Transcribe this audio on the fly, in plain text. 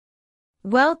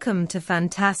Welcome to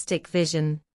Fantastic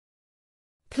Vision.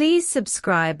 Please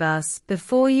subscribe us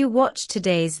before you watch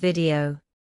today's video.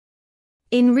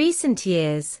 In recent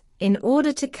years, in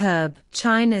order to curb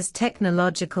China's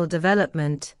technological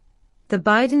development, the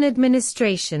Biden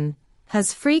administration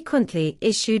has frequently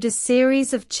issued a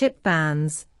series of chip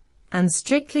bans and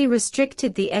strictly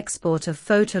restricted the export of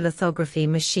photolithography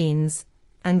machines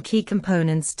and key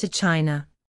components to China.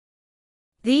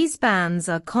 These bans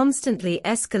are constantly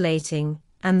escalating,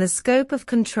 and the scope of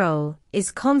control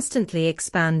is constantly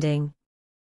expanding.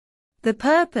 The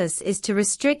purpose is to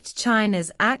restrict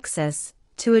China's access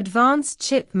to advanced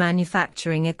chip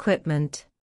manufacturing equipment.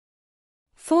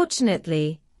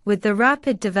 Fortunately, with the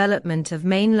rapid development of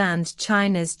mainland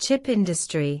China's chip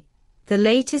industry, the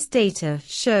latest data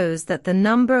shows that the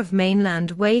number of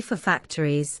mainland wafer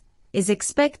factories is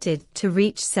expected to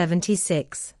reach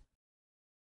 76.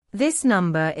 This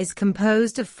number is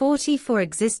composed of 44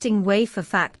 existing wafer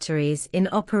factories in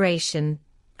operation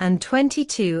and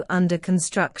 22 under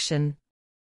construction.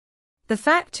 The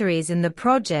factories in the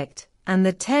project and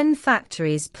the 10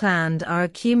 factories planned are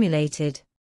accumulated.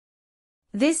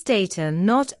 This data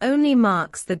not only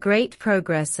marks the great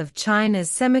progress of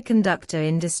China's semiconductor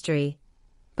industry,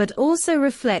 but also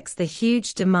reflects the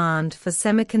huge demand for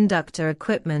semiconductor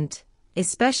equipment,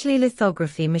 especially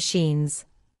lithography machines.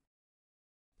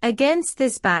 Against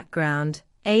this background,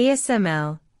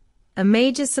 ASML, a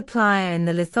major supplier in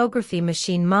the lithography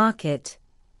machine market,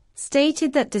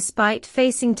 stated that despite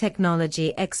facing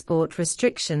technology export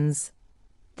restrictions,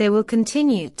 they will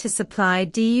continue to supply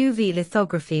DUV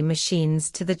lithography machines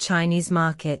to the Chinese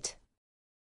market.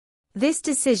 This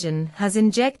decision has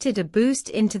injected a boost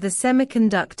into the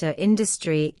semiconductor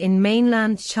industry in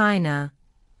mainland China,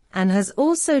 and has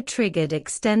also triggered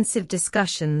extensive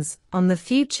discussions on the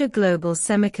future global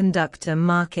semiconductor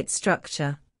market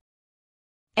structure.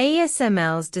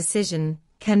 ASML's decision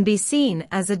can be seen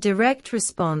as a direct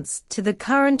response to the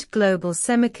current global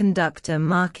semiconductor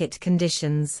market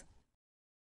conditions.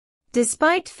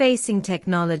 Despite facing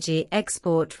technology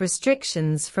export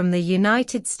restrictions from the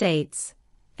United States,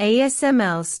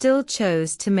 ASML still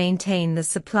chose to maintain the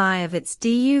supply of its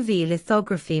DUV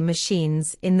lithography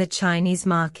machines in the Chinese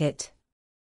market.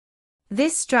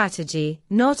 This strategy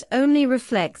not only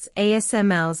reflects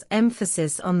ASML's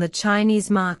emphasis on the Chinese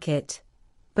market,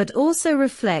 but also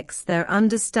reflects their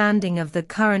understanding of the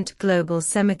current global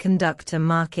semiconductor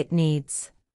market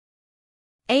needs.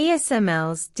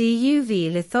 ASML's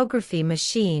DUV lithography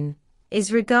machine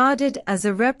is regarded as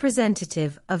a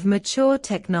representative of mature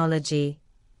technology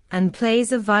and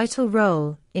plays a vital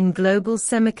role in global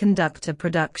semiconductor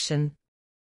production.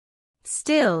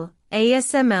 Still,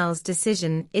 ASML's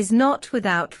decision is not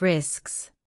without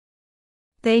risks.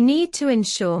 They need to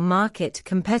ensure market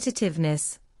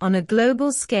competitiveness on a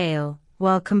global scale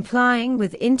while complying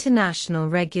with international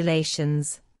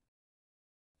regulations.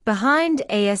 Behind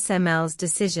ASML's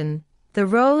decision, the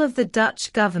role of the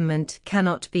Dutch government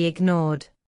cannot be ignored.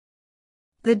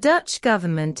 The Dutch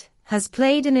government has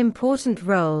played an important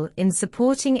role in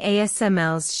supporting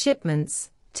ASML's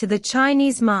shipments to the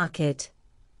Chinese market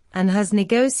and has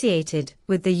negotiated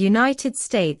with the United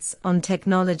States on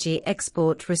technology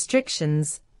export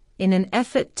restrictions in an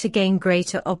effort to gain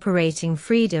greater operating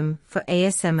freedom for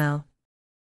ASML.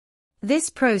 This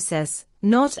process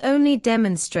not only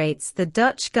demonstrates the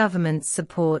Dutch government's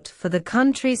support for the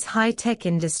country's high-tech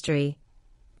industry,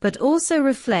 but also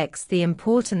reflects the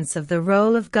importance of the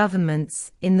role of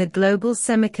governments in the global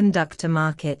semiconductor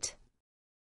market.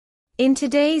 In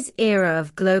today's era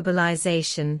of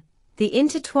globalization, the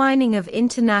intertwining of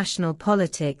international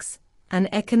politics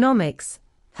and economics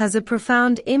has a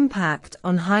profound impact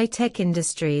on high-tech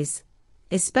industries,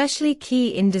 especially key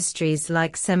industries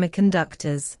like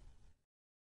semiconductors.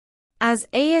 As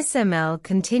ASML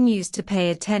continues to pay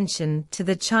attention to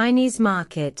the Chinese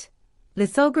market,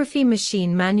 lithography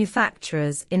machine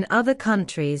manufacturers in other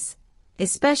countries,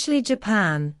 especially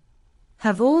Japan,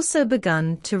 have also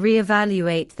begun to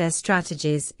re-evaluate their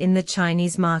strategies in the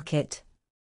Chinese market.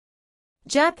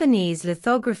 Japanese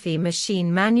lithography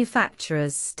machine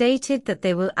manufacturers stated that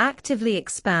they will actively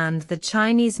expand the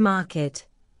Chinese market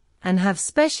and have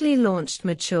specially launched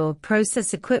mature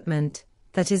process equipment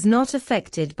that is not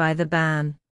affected by the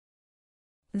ban.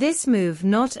 This move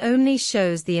not only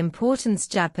shows the importance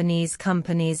Japanese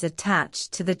companies attach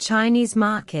to the Chinese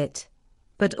market,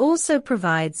 but also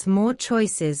provides more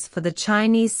choices for the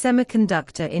Chinese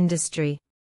semiconductor industry.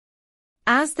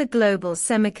 As the global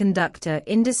semiconductor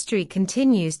industry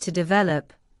continues to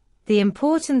develop, the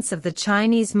importance of the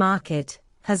Chinese market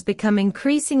has become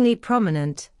increasingly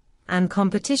prominent, and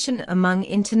competition among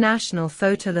international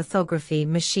photolithography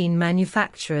machine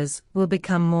manufacturers will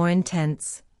become more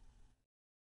intense.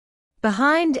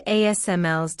 Behind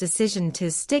ASML's decision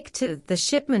to stick to the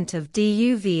shipment of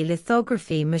DUV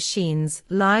lithography machines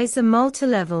lies a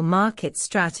multi-level market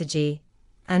strategy,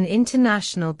 an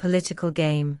international political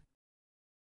game.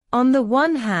 On the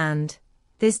one hand,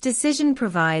 this decision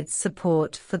provides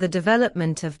support for the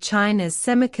development of China's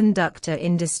semiconductor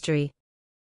industry.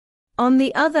 On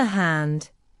the other hand,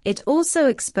 it also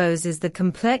exposes the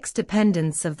complex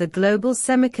dependence of the global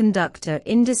semiconductor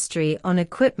industry on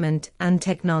equipment and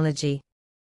technology.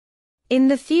 In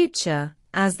the future,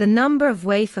 as the number of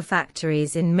wafer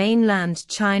factories in mainland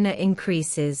China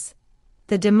increases,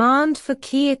 the demand for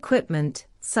key equipment,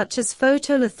 such as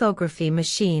photolithography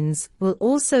machines, will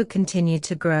also continue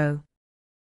to grow.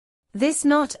 This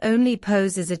not only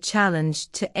poses a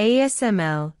challenge to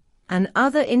ASML and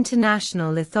other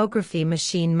international lithography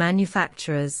machine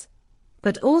manufacturers,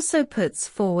 but also puts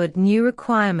forward new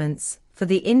requirements for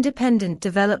the independent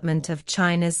development of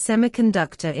China's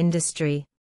semiconductor industry.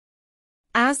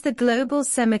 As the global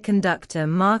semiconductor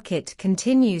market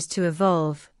continues to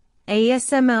evolve,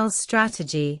 ASML's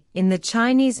strategy in the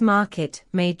Chinese market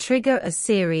may trigger a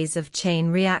series of chain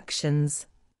reactions.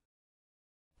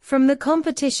 From the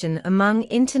competition among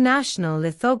international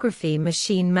lithography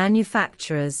machine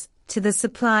manufacturers to the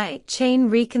supply chain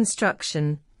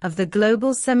reconstruction of the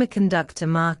global semiconductor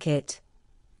market,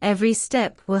 every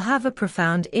step will have a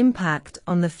profound impact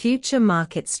on the future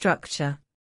market structure.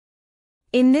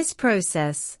 In this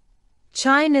process,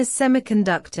 China's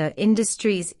semiconductor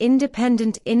industry's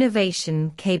independent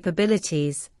innovation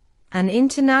capabilities and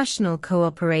international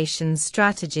cooperation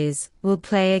strategies will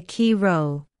play a key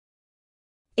role.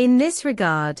 In this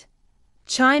regard,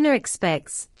 China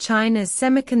expects China's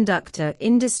semiconductor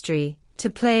industry to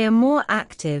play a more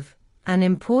active and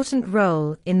important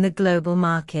role in the global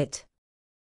market.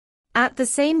 At the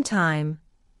same time,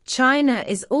 China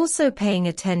is also paying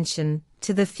attention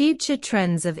to the future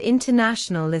trends of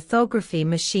international lithography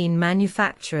machine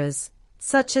manufacturers,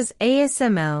 such as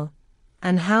ASML,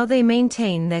 and how they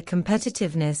maintain their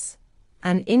competitiveness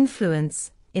and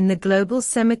influence in the global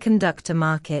semiconductor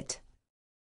market.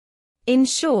 In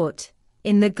short,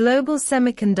 in the global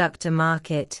semiconductor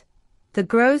market, the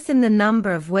growth in the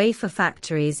number of wafer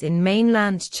factories in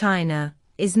mainland China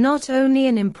is not only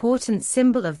an important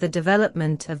symbol of the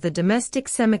development of the domestic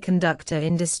semiconductor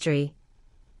industry,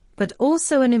 but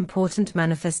also an important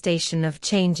manifestation of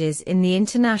changes in the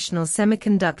international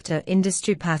semiconductor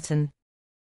industry pattern.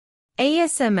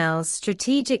 ASML's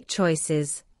strategic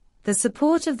choices, the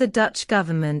support of the Dutch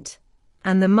government,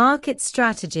 and the market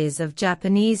strategies of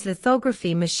Japanese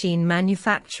lithography machine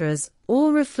manufacturers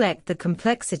all reflect the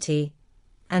complexity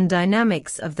and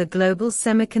dynamics of the global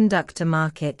semiconductor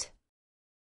market.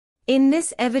 In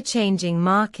this ever-changing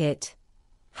market,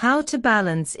 how to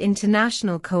balance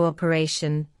international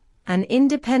cooperation and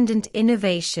independent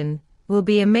innovation will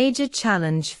be a major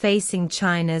challenge facing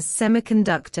China's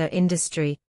semiconductor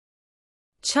industry.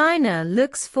 China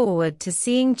looks forward to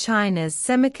seeing China's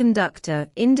semiconductor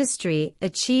industry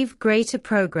achieve greater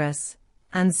progress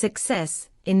and success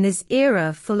in this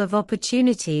era full of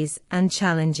opportunities and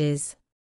challenges.